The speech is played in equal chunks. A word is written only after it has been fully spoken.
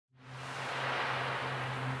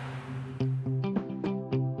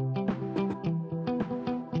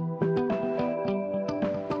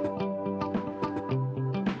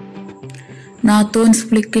നാത്തൂൻസ്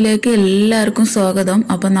ഫ്ലിക്കിലേക്ക് എല്ലാവർക്കും സ്വാഗതം.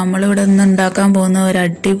 അപ്പം നമ്മളിവിടെ നിന്ന് ഉണ്ടാക്കാൻ പോകുന്ന ഒരു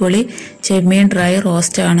അടിപൊളി ചെമ്മീൻ ഡ്രൈ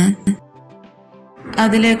റോസ്റ്റ് ആണ്.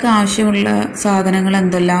 അതിലേക്ക് ആവശ്യമുള്ള സാധനങ്ങൾ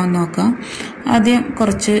എന്തെല്ലാം നോക്കാം. ആദ്യം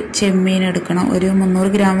കുറച്ച് ചെമ്മീൻ എടുക്കണം. ഒരു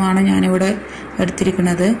 300 ഗ്രാമാണ് ഞാനിവിടെ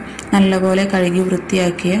എടുത്തിരിക്കുന്നത്. നല്ലപോലെ കഴുകി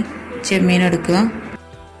വൃത്തിയാക്കിയ ചെമ്മീൻ എടുക്കുക.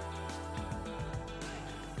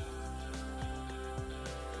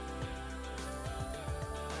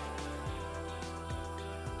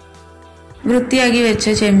 വൃത്തിയാക്കി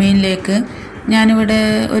വെച്ച ചെമ്മീനിലേക്ക് ഞാനിവിടെ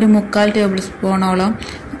ഒരു 3/4 ടേബിൾ സ്പൂണോളം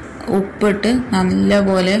ഉപ്പിട്ട്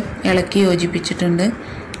നല്ലപോലെ ഇളക്കി യോജിപ്പിച്ചിട്ടുണ്ട്.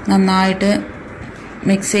 നന്നായിട്ട്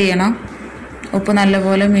മിക്സ് ചെയ്യണം. ഉപ്പ്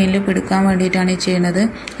നല്ലപോലെ മീനിൽ പിടിക്കാൻ വേണ്ടിയിട്ടാണ് ഈ ചെയ്യുന്നത്.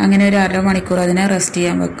 അങ്ങനെ ഒരു അരമണിക്കൂർ അതിനെ റെസ്റ്റ്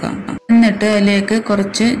ചെയ്യാൻ വെക്കാം. എന്നിട്ട് അതിലേക്ക്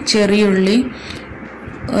കുറച്ച് ചെറിയുള്ളി,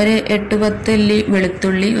 ഒരു 8-10 അല്ലി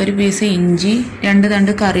വെളുത്തുള്ളി, ഒരു പീസ് ഇഞ്ചി, 2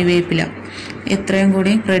 തണ്ട് കറിവേപ്പില ഇത്രയും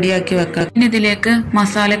കൂടി റെഡിയാക്കി വെക്കാം. ഇനി ഇതിലേക്ക്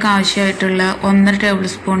മസാലയ്ക്ക് ആവശ്യമായിട്ടുള്ള 1.5 ടേബിൾ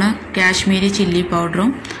സ്പൂണ് കാശ്മീരി ചില്ലി പൗഡറും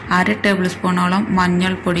 1/2 ടേബിൾ സ്പൂണോളം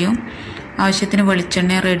മഞ്ഞൾപ്പൊടിയും ആവശ്യത്തിന്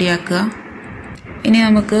വെളിച്ചെണ്ണ റെഡിയാക്കുക. ഇനി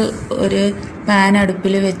നമുക്ക് ഒരു പാൻ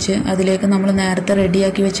അടുപ്പിൽ വെച്ച് അതിലേക്ക് നമ്മൾ നേരത്തെ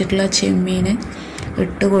റെഡിയാക്കി വെച്ചിട്ടുള്ള ചെമ്മീൻ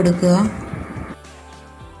ഇട്ട് കൊടുക്കുക.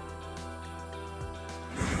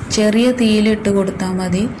 ചെറിയ തീയിൽ ഇട്ട് കൊടുത്താൽ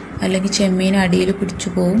മതി, അല്ലെങ്കിൽ ചെമ്മീൻ അടിയിൽ പിടിച്ചു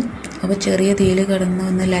പോവും. അപ്പോൾ ചെറിയ തീയിൽ കിടന്ന്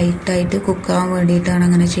ഒന്ന് ലൈറ്റായിട്ട് കുക്കാവാൻ വേണ്ടിയിട്ടാണ്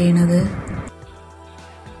അങ്ങനെ ചെയ്യുന്നത്.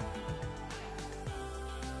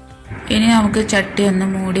 ഇനി നമുക്ക് ചട്ടി ഒന്ന്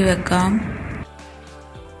മൂടി വെക്കാം.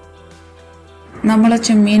 നമ്മളെ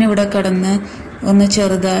ചെമ്മീൻ ഇവിടെ കിടന്ന് ഒന്ന്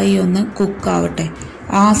ചെറുതായി ഒന്ന് കുക്കാവട്ടെ.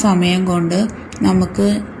 ആ സമയം കൊണ്ട് നമുക്ക്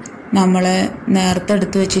നമ്മളെ നേരത്തെ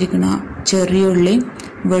എടുത്ത് വെച്ചിരിക്കുന്ന ചെറിയുള്ളി,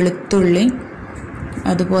 വെളുത്തുള്ളി,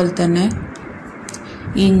 അതുപോലെ തന്നെ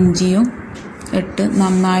ഇഞ്ചിയും ഇട്ട്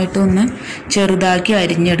നന്നായിട്ടൊന്ന് ചെറുതാക്കി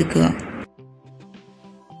അരിഞ്ഞെടുക്കുക.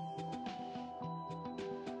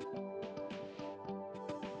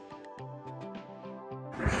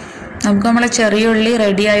 നമുക്ക് നമ്മളെ ചെറിയുള്ളി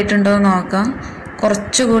റെഡി ആയിട്ടുണ്ടോ എന്ന് നോക്കാം.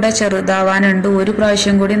 കുറച്ചുകൂടെ ചെറുതാവാനുണ്ട്. ഒരു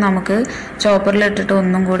പ്രാവശ്യം കൂടി നമുക്ക് ചോപ്പറിലിട്ടിട്ട്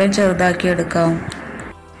ഒന്നും കൂടെ ചെറുതാക്കി എടുക്കാം.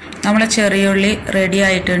 നമ്മളെ ചെറിയുള്ളി റെഡി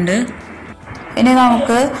ആയിട്ടുണ്ട്. ഇനി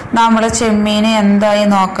നമുക്ക് നമ്മളെ ചെമ്മീൻ എന്തായി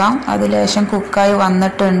നോക്കാം. അത് ലേശം കുക്കായി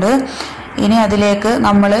വന്നിട്ടുണ്ട്. ഇനി അതിലേക്ക്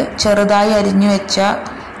നമ്മൾ ചെറുതായി അരിഞ്ഞു വെച്ച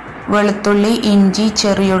വെളുത്തുള്ളി, ഇഞ്ചി,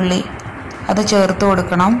 ചെറിയുള്ളി അത് ചേർത്ത്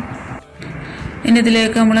കൊടുക്കണം. ഇനി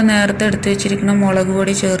ഇതിലേക്ക് നമ്മൾ നേരത്തെ എടുത്ത് വെച്ചിരിക്കുന്ന മുളക്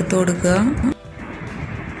പൊടി ചേർത്ത് കൊടുക്കുക.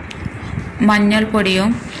 മഞ്ഞൾപ്പൊടിയും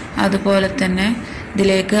അതുപോലെ തന്നെ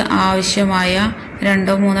ഇതിലേക്ക് ആവശ്യമായ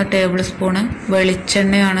 2-3 ടേബിൾ സ്പൂണ്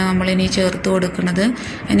വെളിച്ചെണ്ണയാണ് നമ്മളിനി ചേർത്ത് കൊടുക്കുന്നത്.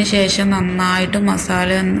 അതിന് ശേഷം നന്നായിട്ട്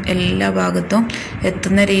മസാല എല്ലാ ഭാഗത്തും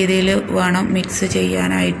എത്തുന്ന രീതിയിൽ വേണം മിക്സ്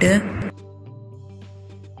ചെയ്യാനായിട്ട്.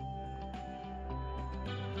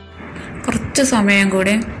 കുറച്ച് സമയം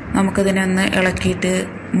കൂടി നമുക്കിതിനൊന്ന് ഇളക്കിയിട്ട്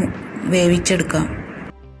വേവിച്ചെടുക്കാം.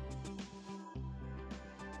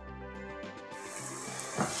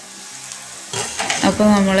 അപ്പോൾ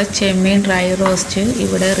നമ്മൾ ചെമ്മീൻ ഡ്രൈ റോസ്റ്റ്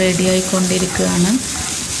ഇവിടെ റെഡി ആയിക്കൊണ്ടിരിക്കുകയാണ്.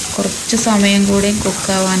 കുറച്ച് സമയം കൂടി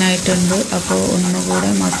കുക്കാവാനായിട്ടുണ്ട്. അപ്പോൾ ഒന്നുകൂടെ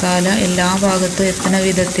മസാല എല്ലാ ഭാഗത്തും എത്തുന്ന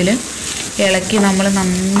വിധത്തിൽ ഇളക്കി നമ്മൾ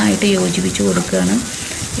നന്നായിട്ട് യോജിപ്പിച്ച് കൊടുക്കുകയാണ്.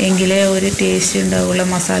 എങ്കിലേ ഒരു ടേസ്റ്റ് ഉണ്ടാവുള്ള.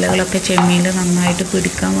 മസാലകളൊക്കെ ചെമ്മീനിൽ നന്നായിട്ട്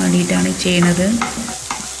പിടിക്കാൻ വേണ്ടിയിട്ടാണ് ചെയ്യുന്നത്.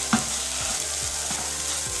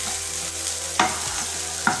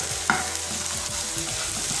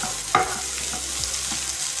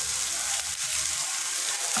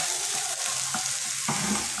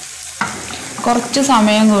 കുറച്ച്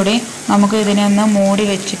സമയം കൂടി നമുക്ക് ഇതിനൊന്ന് മൂടി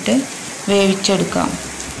വെച്ചിട്ട് വേവിച്ചെടുക്കാം.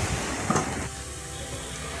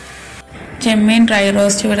 ചെമ്മീൻ ഡ്രൈ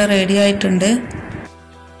റോസ്റ്റ് ഇവിടെ റെഡി ആയിട്ടുണ്ട്.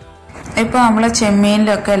 ഇപ്പോൾ നമ്മളെ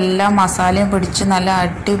ചെമ്മീനിലൊക്കെ എല്ലാ മസാലയും പിടിച്ച് നല്ല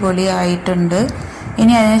അടിപൊളി ആയിട്ടുണ്ട്.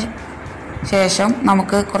 ഇനി അതിന് ശേഷം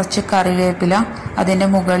നമുക്ക് കുറച്ച് കറിവേപ്പില അതിൻ്റെ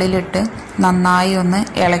മുകളിലിട്ട് നന്നായി ഒന്ന്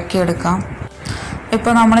ഇളക്കിയെടുക്കാം.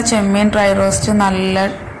 ഇപ്പോൾ നമ്മളെ ചെമ്മീൻ ഡ്രൈ റോസ്റ്റ് നല്ല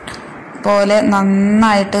പോലെ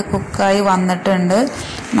നന്നായിട്ട് കുക്കായി വന്നിട്ടുണ്ട്.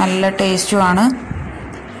 നല്ല ടേസ്റ്റുമാണ്.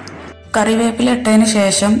 കറിവേപ്പില ഇട്ടതിന്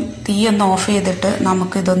ശേഷം തീ ഒന്ന് ഓഫ് ചെയ്തിട്ട്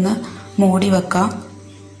നമുക്കിതൊന്ന് മൂടി വെക്കാം.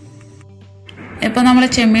 ഇപ്പോൾ നമ്മൾ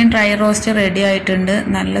ചെമ്മീൻ ഡ്രൈ റോസ്റ്റ് റെഡി ആയിട്ടുണ്ട്.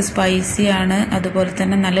 നല്ല സ്പൈസിയാണ്, അതുപോലെ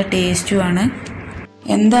തന്നെ നല്ല ടേസ്റ്റുമാണ്.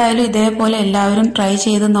 എന്തായാലും ഇതേപോലെ എല്ലാവരും ട്രൈ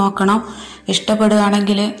ചെയ്ത് നോക്കണം.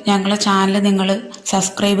 ഇഷ്ടപ്പെടുകയാണെങ്കിൽ ഞങ്ങളെ ചാനൽ നിങ്ങൾ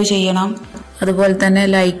സബ്സ്ക്രൈബ് ചെയ്യണം. അതുപോലെ തന്നെ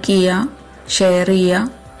ലൈക്ക് ചെയ്യുക, ഷെയർ ചെയ്യുക,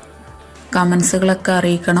 കമൻസുകളൊക്കെ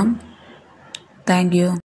അറിയിക്കണം. Thank you.